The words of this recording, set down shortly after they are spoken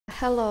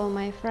Hello,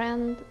 my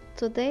friend.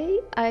 Today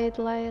I'd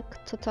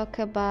like to talk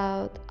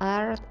about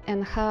art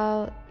and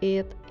how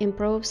it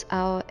improves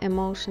our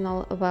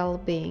emotional well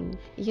being.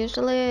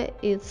 Usually,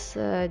 it's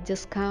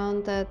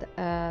discounted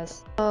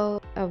as a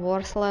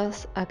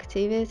worthless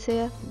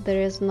activity.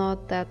 There is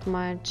not that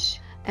much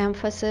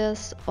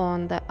emphasis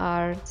on the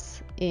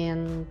arts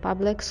in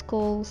public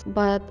schools.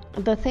 But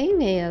the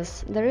thing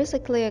is, there is a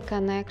clear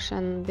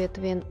connection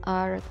between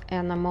art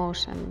and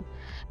emotion.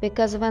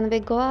 Because when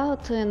we go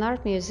out to an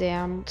art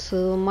museum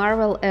to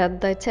marvel at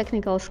the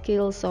technical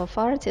skills of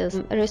artists,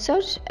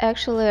 research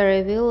actually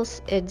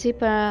reveals a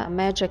deeper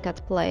magic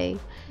at play.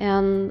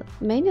 And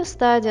many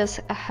studies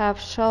have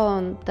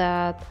shown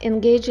that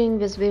engaging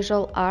with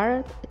visual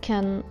art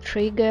can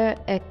trigger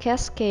a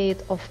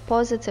cascade of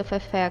positive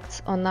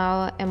effects on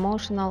our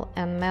emotional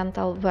and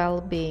mental well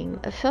being.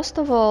 First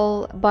of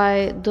all,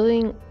 by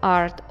doing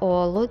art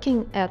or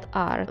looking at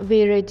art,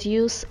 we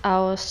reduce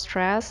our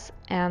stress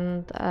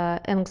and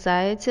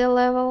anxiety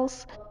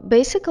levels.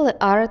 Basically,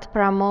 art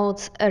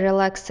promotes a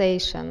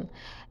relaxation,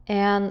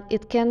 and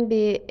it can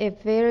be a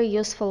very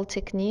useful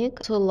technique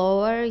to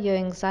lower your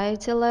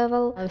anxiety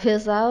level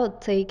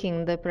without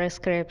taking the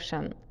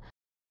prescription.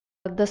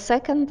 The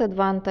second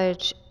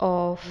advantage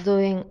of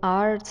doing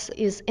arts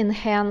is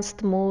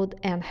enhanced mood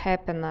and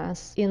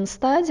happiness. In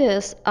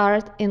studies,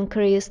 art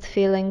increased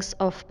feelings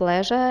of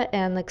pleasure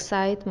and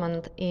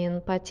excitement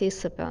in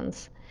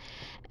participants.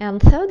 And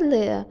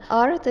thirdly,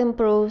 art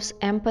improves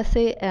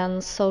empathy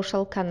and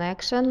social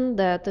connection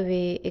that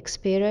we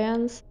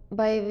experience.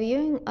 By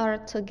viewing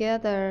art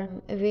together,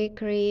 we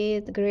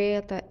create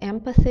greater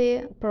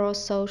empathy,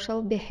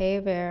 pro-social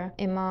behavior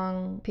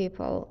among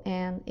people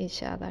and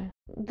each other.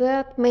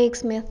 That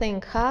makes me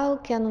think, how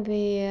can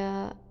we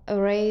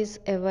raise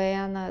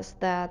awareness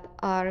that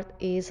art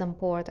is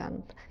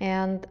important?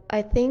 And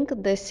I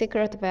think the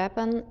secret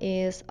weapon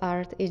is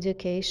art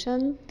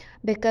education,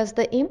 because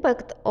the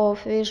impact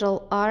of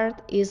visual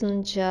art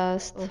isn't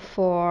just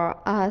for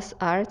us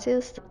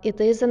artists,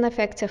 it is an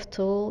effective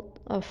tool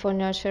for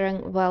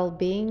nurturing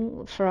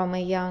well-being from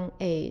a young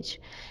age.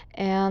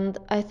 And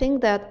I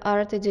think that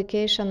art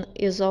education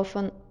is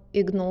often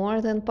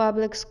ignored in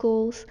public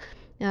schools,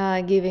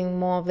 giving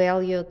more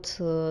value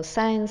to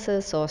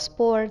sciences or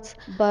sports.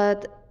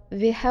 But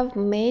we have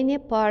many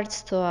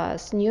parts to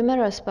us,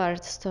 numerous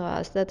parts to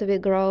us, that we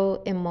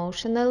grow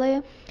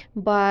emotionally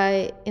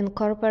by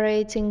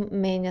incorporating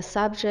many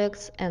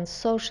subjects and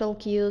social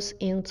cues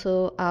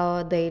into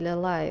our daily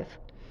life.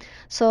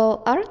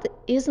 So, art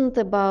isn't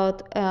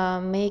about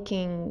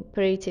making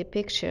pretty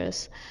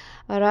pictures,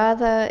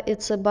 rather,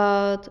 it's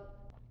about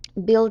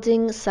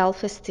building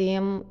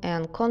self-esteem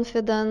and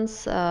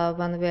confidence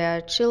when we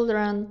are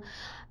children.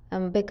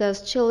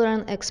 Because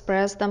children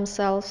express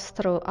themselves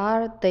through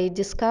art, they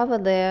discover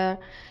their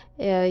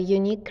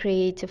unique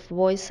creative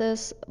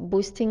voices,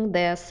 boosting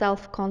their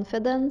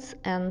self-confidence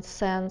and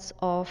sense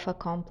of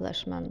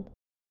accomplishment.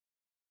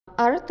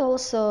 Art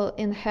also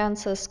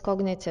enhances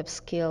cognitive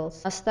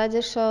skills.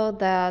 Studies show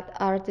that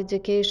art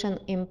education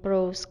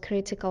improves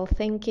critical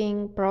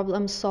thinking,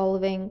 problem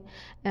solving,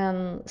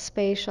 and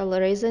spatial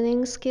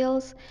reasoning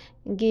skills,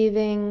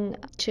 giving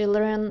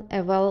children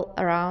a well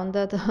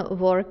rounded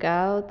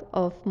workout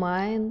of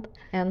mind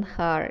and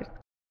heart.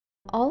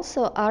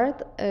 Also,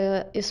 art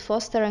is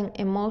fostering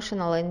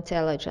emotional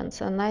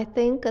intelligence, and I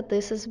think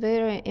this is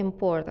very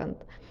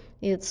important.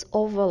 It's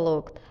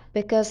overlooked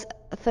because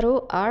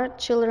through art,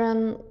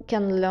 children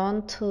can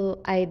learn to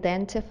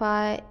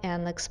identify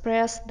and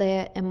express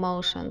their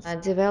emotions,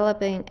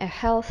 developing a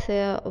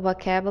healthier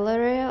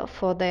vocabulary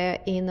for their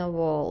inner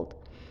world.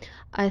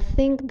 I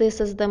think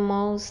this is the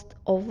most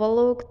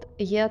overlooked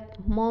yet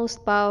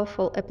most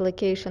powerful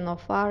application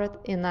of art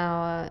in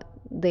our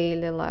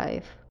daily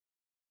life.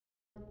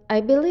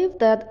 I believe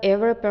that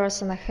every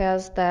person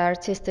has the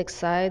artistic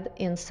side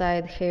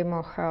inside him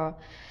or her.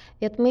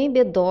 It may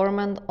be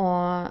dormant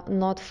or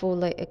not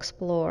fully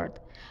explored.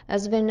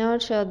 As we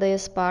nurture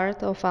this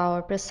part of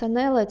our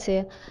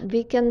personality,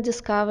 we can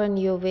discover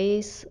new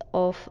ways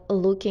of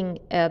looking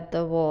at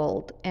the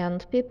world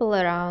and people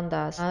around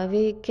us.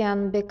 We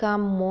can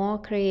become more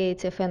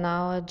creative in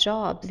our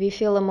jobs. We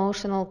feel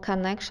emotional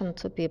connection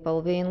to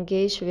people. We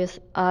engage with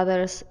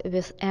others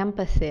with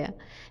empathy.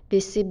 We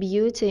see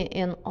beauty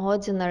in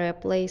ordinary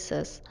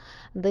places.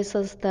 This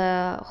is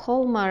the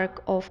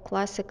hallmark of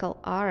classical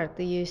art.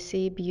 You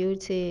see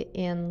beauty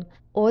in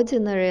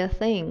ordinary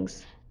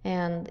things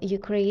and you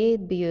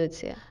create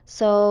beauty.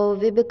 So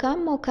we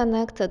become more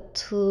connected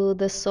to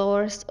the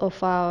source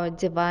of our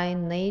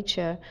divine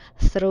nature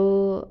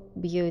through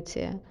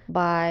beauty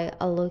by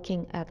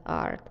looking at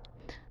art.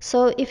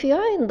 So, if you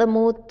are in the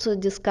mood to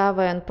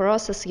discover and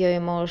process your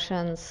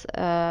emotions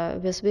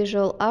with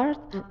visual art,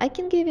 I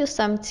can give you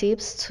some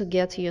tips to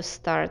get you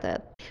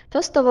started.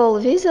 First of all,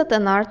 visit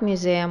an art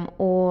museum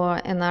or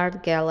an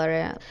art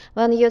gallery.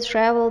 When you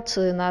travel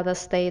to another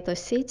state or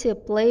city,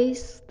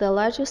 place the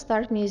largest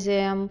art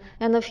museum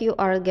and a few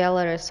art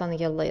galleries on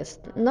your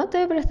list. Not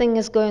everything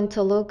is going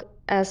to look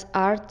as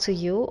art to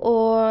you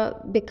or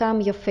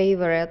become your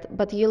favorite,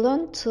 but you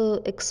learn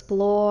to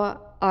explore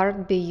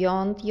art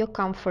beyond your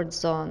comfort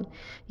zone.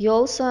 You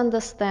also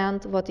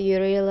understand what you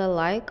really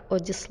like or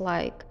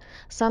dislike.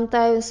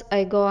 Sometimes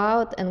I go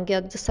out and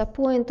get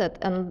disappointed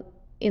and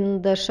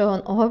in the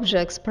shown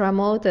objects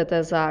promoted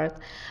as art.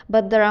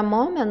 But there are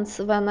moments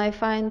when I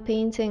find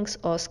paintings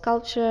or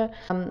sculpture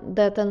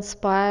that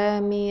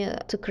inspire me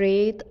to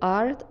create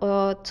art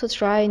or to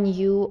try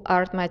new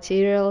art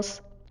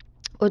materials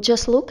or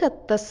just look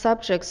at the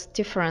subjects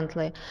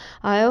differently.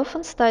 I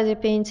often study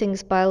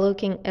paintings by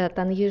looking at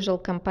unusual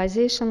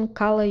composition,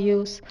 color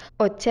use,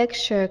 or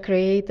texture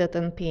created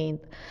in paint.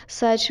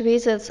 Such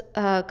visits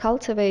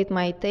cultivate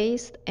my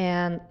taste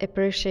and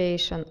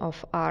appreciation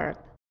of art.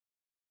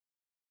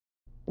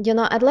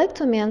 I'd like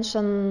to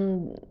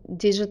mention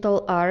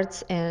digital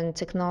arts and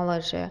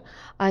technology.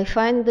 I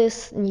find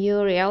this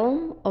new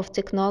realm of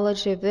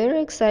technology very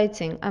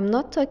exciting. I'm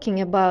not talking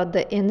about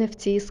the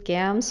NFT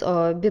scams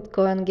or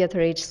Bitcoin get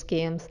rich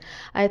schemes.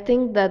 I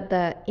think that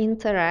the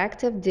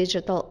interactive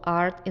digital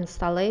art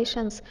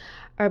installations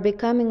are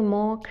becoming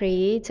more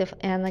creative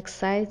and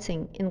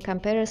exciting in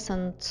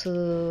comparison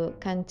to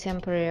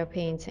contemporary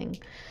painting.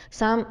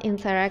 Some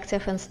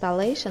interactive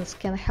installations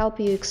can help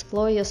you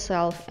explore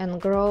yourself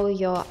and grow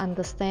your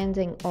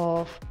understanding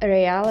of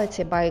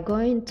reality by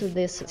going to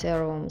these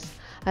rooms.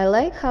 I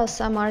like how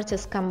some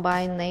artists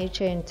combine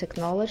nature and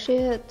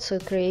technology to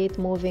create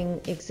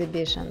moving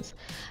exhibitions.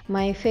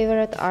 My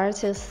favorite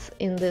artists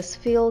in this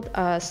field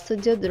are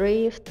Studio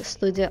Drift,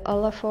 Studio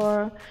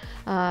Olafur,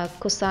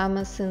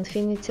 Kusama's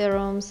Infinity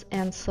Rooms,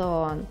 and so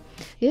on.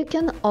 You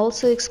can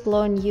also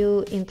explore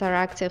new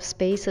interactive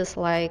spaces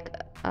like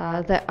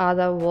The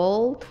Other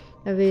World,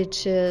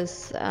 which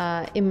is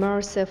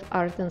immersive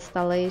art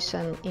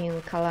installation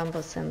in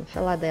Columbus and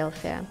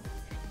Philadelphia.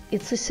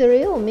 It's a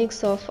surreal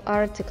mix of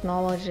art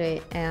technology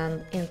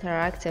and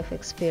interactive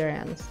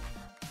experience.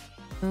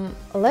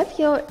 Let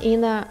your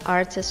inner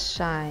artist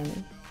shine.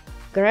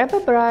 Grab a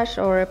brush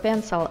or a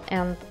pencil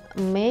and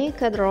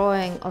make a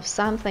drawing of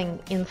something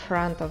in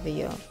front of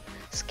you.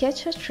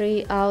 Sketch a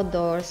tree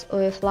outdoors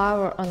or a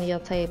flower on your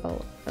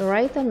table.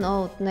 Write a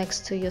note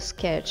next to your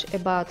sketch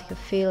about your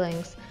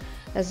feelings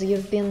as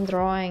you've been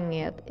drawing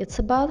it. It's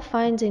about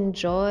finding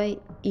joy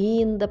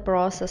in the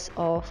process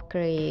of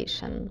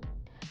creation.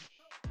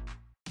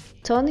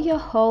 Turn your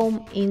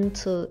home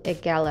into a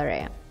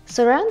gallery.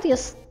 Surround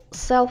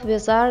yourself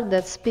with art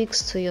that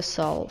speaks to your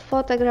soul.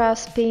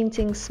 Photographs,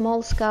 paintings,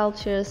 small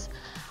sculptures,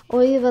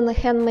 or even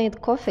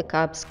handmade coffee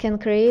cups can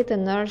create a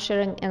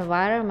nurturing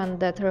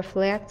environment that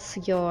reflects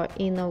your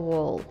inner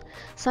world.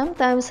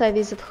 Sometimes I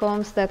visit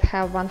homes that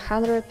have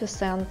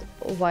 100%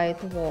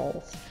 white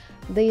walls.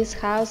 These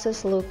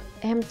houses look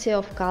empty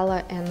of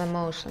color and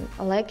emotion,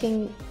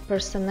 lacking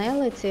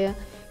personality.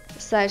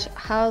 Such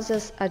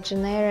houses are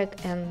generic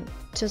and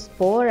just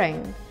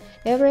boring.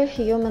 Every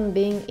human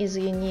being is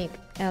unique,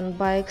 and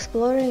by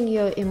exploring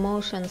your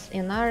emotions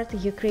in art,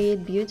 you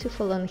create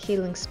beautiful and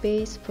healing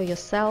space for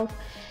yourself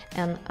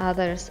and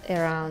others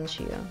around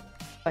you.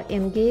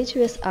 Engage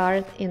with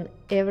art in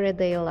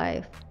everyday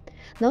life.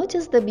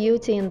 Notice the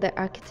beauty in the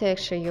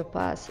architecture you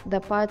pass, the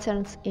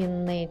patterns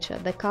in nature,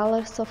 the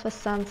colors of a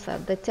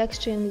sunset, the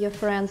texture in your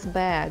friend's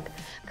bag.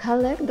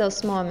 Collect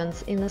those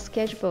moments in a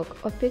sketchbook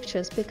or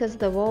pictures because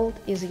the world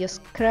is your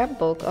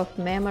scrapbook of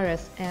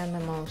memories and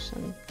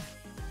emotion.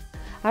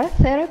 Art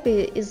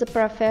therapy is a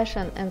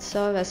profession and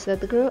service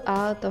that grew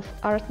out of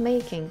art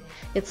making.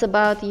 It's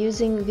about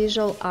using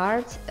visual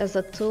arts as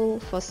a tool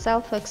for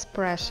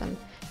self-expression,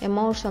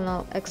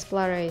 emotional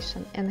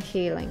exploration, and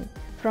healing.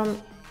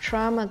 From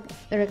trauma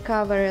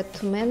recovery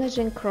to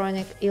managing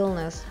chronic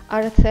illness,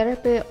 art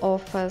therapy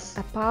offers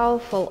a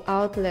powerful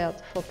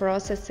outlet for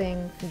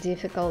processing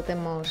difficult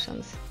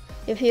emotions.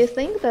 If you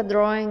think that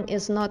drawing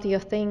is not your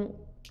thing,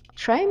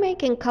 try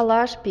making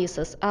collage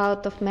pieces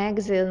out of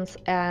magazines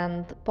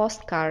and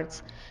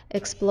postcards,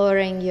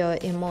 exploring your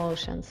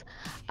emotions.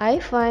 I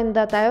find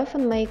that I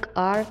often make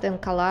art and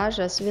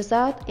collages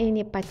without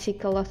any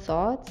particular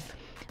thoughts,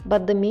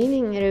 but the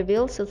meaning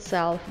reveals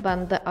itself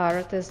when the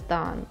art is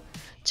done.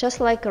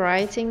 Just like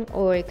writing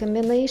or a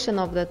combination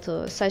of the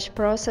two, such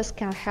process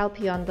can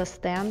help you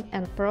understand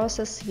and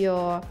process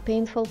your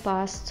painful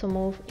past to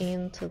move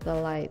into the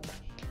light.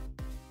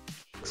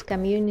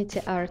 Community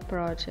art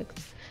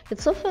projects.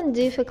 It's often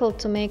difficult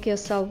to make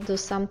yourself do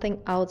something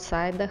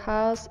outside the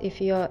house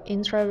if you're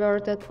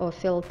introverted or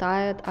feel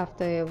tired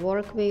after a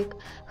work week.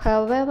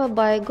 However,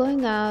 by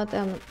going out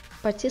and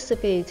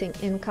participating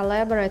in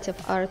collaborative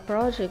art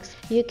projects,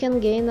 you can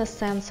gain a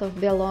sense of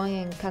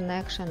belonging,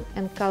 connection,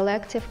 and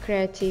collective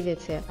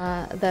creativity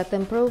that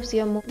improves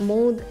your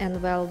mood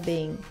and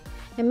well-being.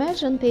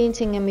 Imagine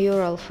painting a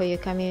mural for your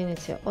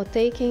community or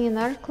taking an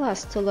art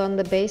class to learn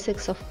the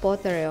basics of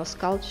pottery or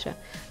sculpture.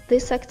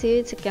 This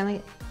activity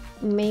can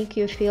make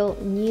you feel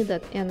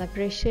needed and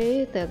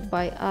appreciated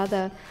by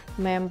other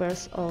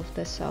members of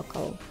the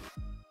circle.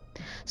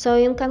 So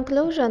in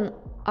conclusion,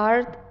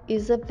 art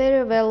is a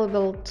very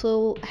valuable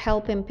tool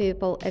helping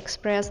people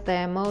express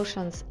their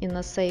emotions in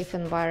a safe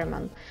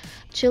environment.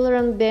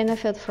 Children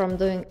benefit from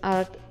doing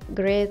art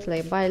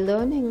greatly by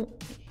learning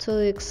to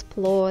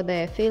explore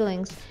their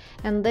feelings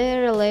and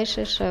their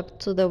relationship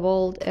to the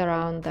world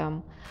around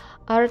them.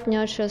 Art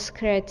nurtures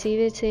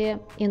creativity,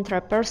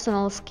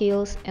 intrapersonal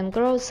skills, and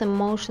grows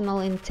emotional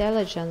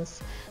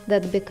intelligence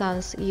that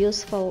becomes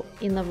useful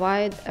in a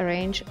wide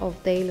range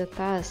of daily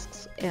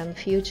tasks and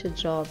future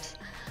jobs.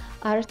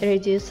 Art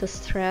reduces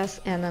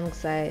stress and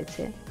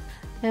anxiety.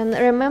 And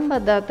remember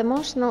that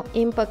emotional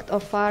impact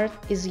of art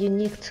is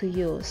unique to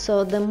you,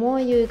 so the more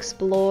you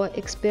explore,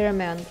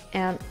 experiment,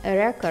 and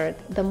record,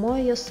 the more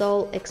your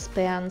soul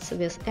expands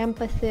with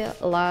empathy,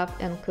 love,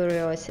 and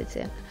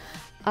curiosity.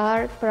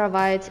 Art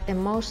provides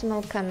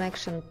emotional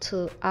connection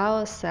to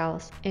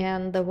ourselves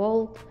and the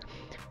world,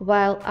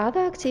 while other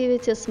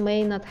activities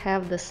may not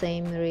have the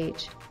same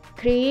reach.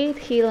 Create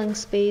healing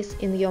space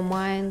in your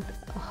mind,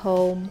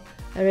 home,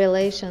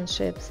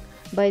 relationships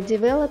by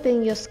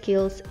developing your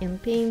skills in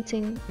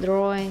painting,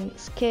 drawing,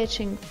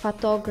 sketching,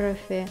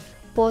 photography,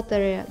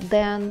 pottery,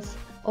 dance,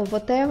 or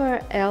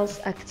whatever else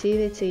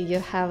activity you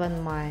have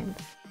in mind.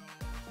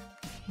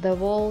 The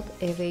world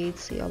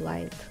awaits your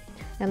light.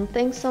 And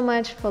thanks so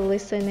much for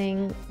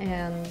listening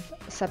and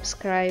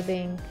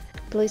subscribing.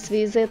 Please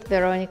visit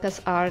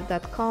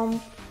veronicasart.com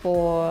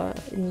for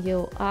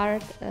new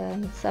art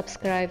and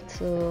subscribe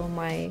to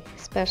my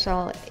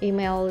special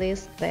email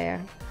list there.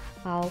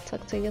 I'll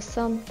talk to you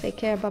soon. Take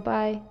care. Bye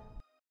bye.